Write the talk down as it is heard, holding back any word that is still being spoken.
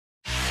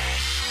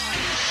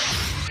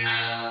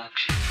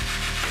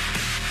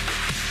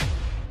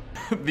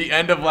The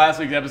end of last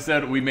week's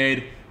episode, we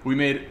made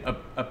a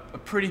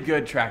pretty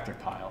good tractor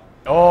pile.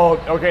 Oh,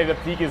 okay, the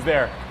peak is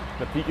there.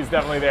 The peak is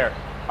definitely there.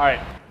 All right.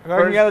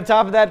 Whoever can get on the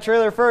top of that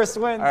trailer first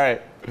wins. All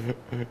right.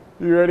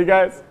 You ready,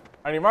 guys?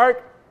 On your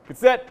mark, get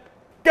set,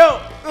 go!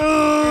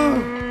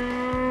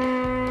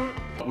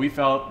 We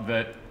felt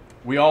that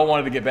we all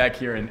wanted to get back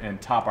here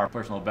and top our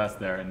personal best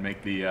there and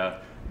make the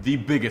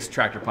biggest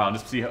tractor pile and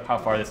just see how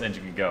far this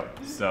engine can go.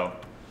 So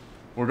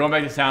we're going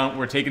back to town.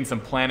 We're taking some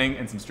planning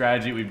and some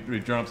strategy.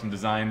 We've drawn up some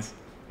designs,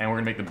 and we're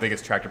gonna make the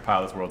biggest tractor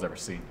pile this world's ever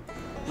seen.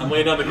 I'm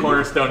laying down the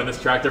cornerstone of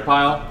this tractor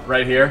pile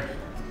right here.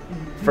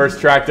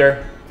 First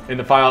tractor in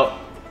the pile,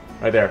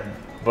 right there.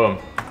 Boom.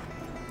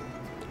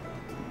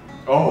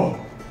 Oh!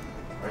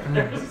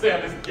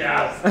 Sam is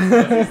gassed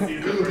as he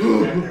sees the first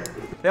tractor.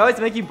 They always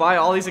make you buy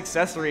all these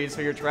accessories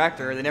for your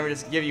tractor. They never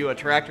just give you a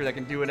tractor that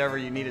can do whatever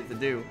you need it to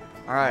do.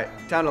 All right,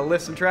 time to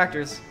lift some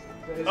tractors.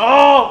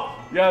 Oh!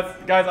 Yes,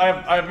 guys,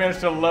 I've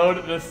managed to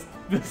load this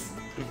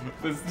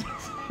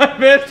I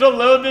managed to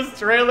load this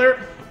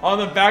trailer on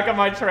the back of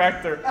my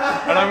tractor,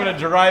 and I'm gonna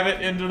drive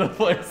it into the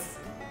place.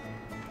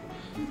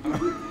 It's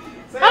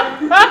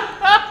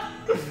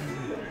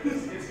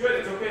good.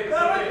 It's okay. It's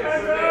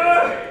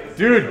okay.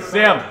 Dude,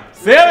 Sam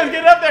is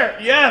getting up there.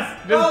 Yes.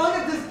 Oh, look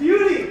at this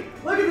beauty!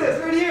 Look at this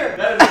right here.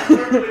 That is a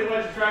perfectly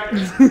wedged tractor.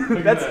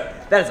 Look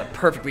at That is a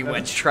perfectly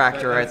wedged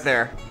tractor right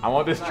there. I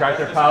want this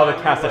tractor pile to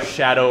cast a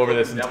shadow over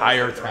this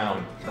entire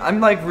town.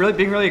 I'm like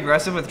being really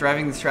aggressive with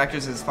driving these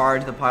tractors as far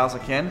into the pile as I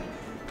can.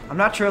 I'm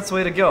not sure that's the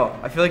way to go.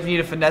 I feel like you need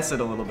to finesse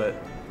it a little bit.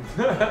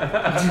 We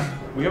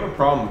have a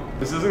problem.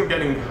 This isn't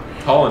getting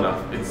tall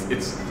enough.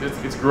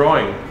 It's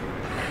growing,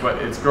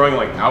 but it's growing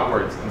like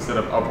outwards instead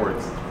of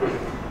upwards.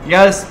 You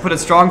gotta put a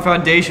strong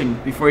foundation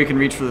before you can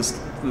reach for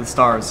the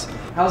stars.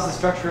 How's the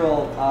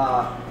structural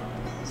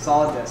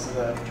solidness of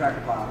the tractor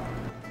pile?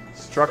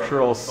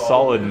 Structural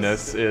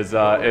solidness is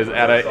at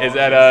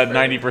a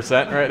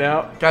 90% right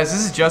now. Guys,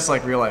 this is just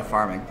like real life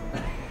farming.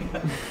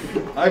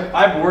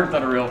 I've worked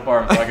on a real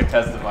farm, so I can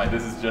testify.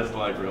 This is just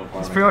like real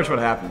farming. That's pretty much what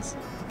happens.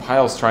 The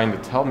pile's trying to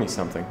tell me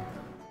something.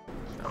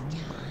 Oh my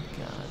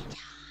god.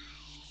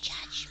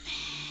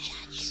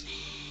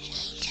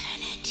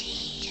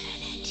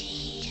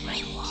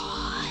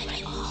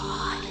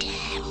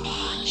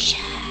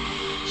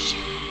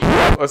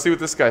 Let's see what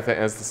this guy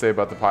has to say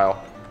about the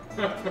pile.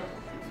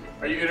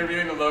 Are you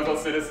interviewing the local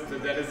citizens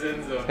and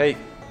denizens of... Hey.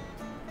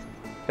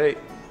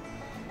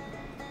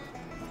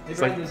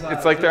 It's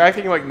like they're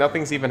acting like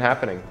nothing's even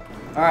happening.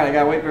 Alright, I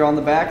got a weight barrel on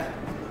the back,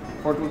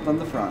 forklift on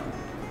the front.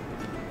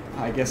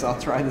 I guess I'll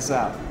try this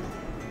out.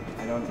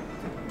 I don't know.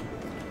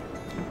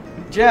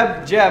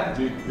 Jeb!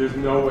 Dude, there's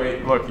no way.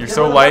 Look, you're Jeb,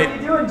 so what light. are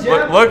you doing,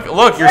 Jeb? Look,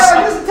 you're Jeb,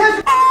 so... just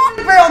attach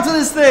your barrel to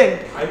this thing!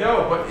 I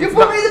know, but You it's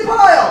put not... me in the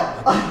pile!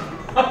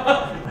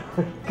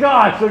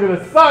 Gosh, look at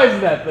the size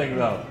of that thing,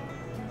 though.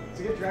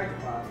 It's a good tractor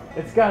pile.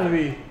 It's got to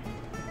be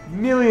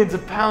millions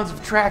of pounds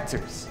of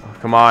tractors. Oh,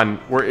 come on,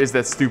 where is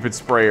that stupid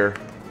sprayer?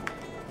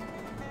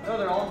 No,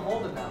 they're all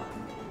unfolded now.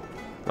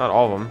 Not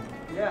all of them.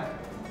 Yeah.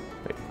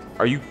 Wait,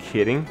 are you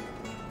kidding?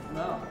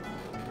 No.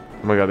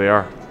 Oh my god, they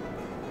are.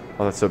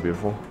 Oh, that's so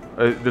beautiful.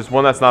 There's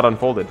one that's not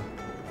unfolded.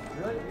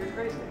 Really? You're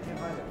crazy. I can't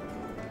find it.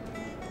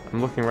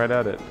 I'm looking right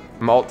at it.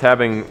 I'm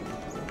alt-tabbing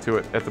to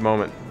it at the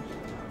moment.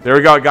 There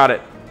we go, I got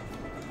it.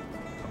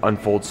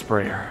 Unfold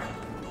sprayer.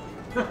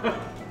 Good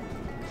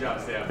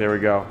job, Sam. There we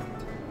go.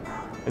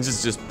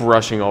 It's just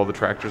brushing all the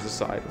tractors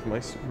aside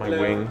with my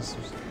wings.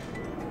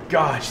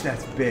 Gosh,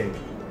 that's big.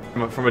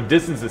 From a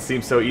distance, it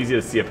seems so easy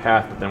to see a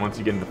path, but then once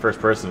you get into first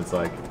person, it's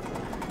like,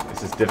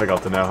 it's just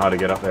difficult to know how to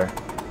get up there.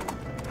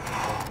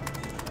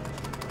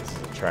 This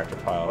is a tractor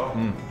pile.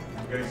 I'm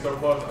getting so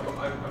close.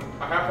 I'm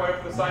halfway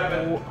up the side of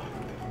it.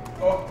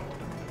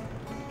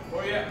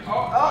 Oh yeah.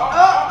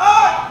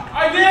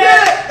 I did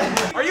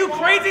it! Are you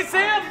crazy,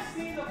 Sam?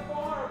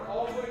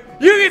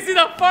 You can see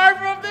the farm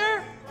from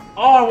there?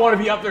 Oh, I want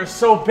to be up there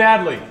so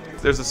badly.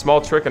 There's a small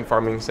trick in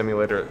Farming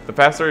Simulator. The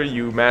faster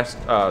you mash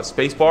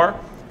spacebar,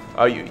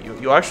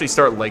 you'll actually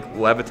start like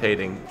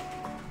levitating.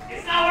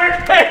 It's not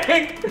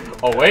working!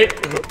 Oh, wait.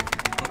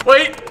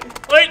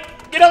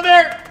 Get up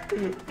there!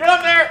 Get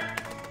up there!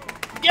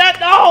 Yeah,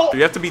 no!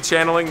 You have to be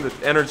channeling the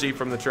energy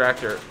from the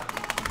tractor.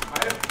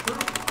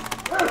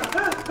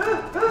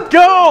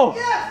 Go!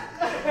 Yes!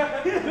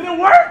 Did it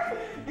work?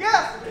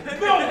 Yes!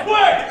 No,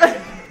 what?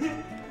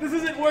 This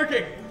isn't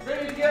working.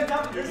 Ready to get on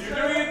top of this? You're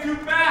doing it too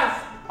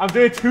fast. I'm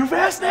doing it too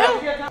fast now?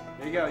 There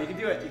you go. You can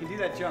do it. You can do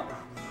that jump.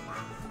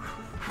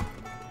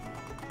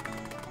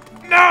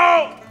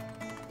 No!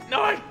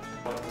 No, I...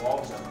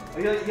 Wall jump.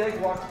 You like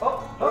walk.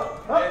 Oh.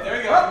 Yeah, there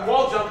you go.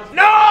 Wall jump.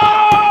 No!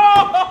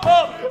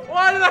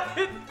 Why did I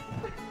hit...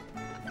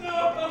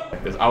 No!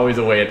 There's always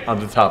a way on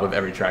the top of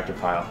every tractor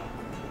pile.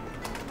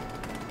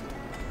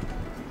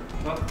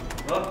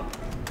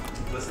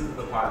 Listen to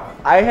the pile.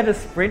 I had to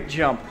sprint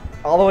jump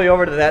all the way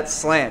over to that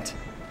slant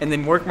and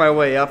then work my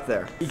way up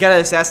there. You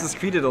gotta Assassin's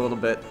Creed it a little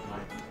bit.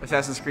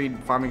 Assassin's Creed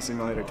Farming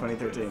Simulator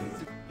 2013.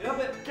 Get up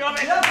it! Get up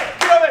it!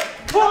 Get up it!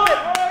 Pull it!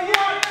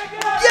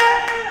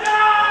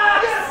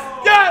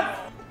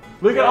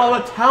 Look at all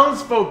the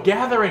townsfolk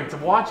gathering to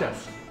watch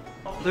us.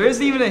 There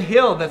isn't even a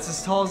hill that's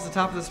as tall as the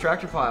top of this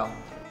tractor pile.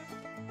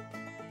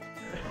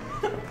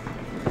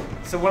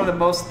 So one of the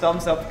most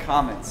thumbs up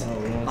comments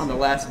on the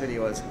last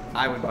video was,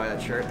 I would buy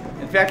that shirt.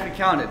 In fact, we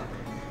counted.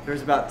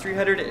 There's about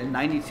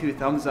 392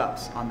 thumbs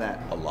ups on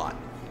that. A lot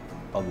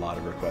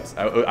of requests.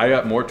 I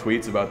got more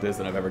tweets about this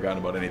than I've ever gotten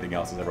about anything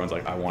else. Everyone's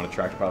like, I want a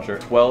tractor pile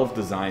shirt. 12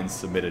 designs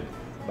submitted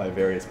by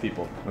various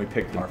people. And we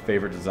picked our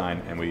favorite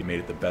design and we made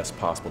it the best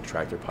possible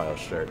tractor pile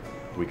shirt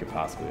we could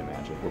possibly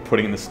imagine. We're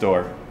putting it in the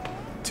store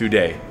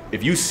today.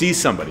 If you see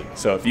somebody,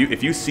 so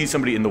if you see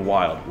somebody in the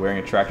wild wearing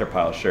a tractor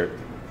pile shirt,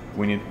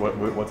 we need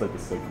what's like the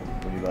signal?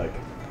 We need like.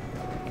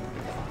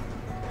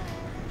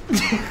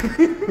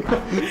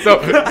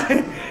 So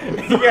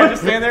Yeah,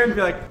 just stand there and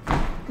be like.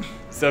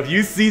 So if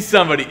you see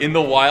somebody in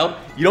the wild,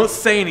 you don't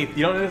say anything.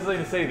 You don't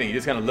necessarily say anything. You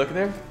just kind of look at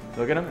them,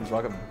 and just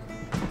walk up,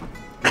 give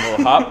them a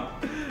little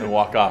hop, and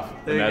walk off.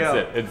 There and you that's go.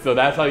 it. And so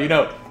that's how you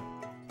know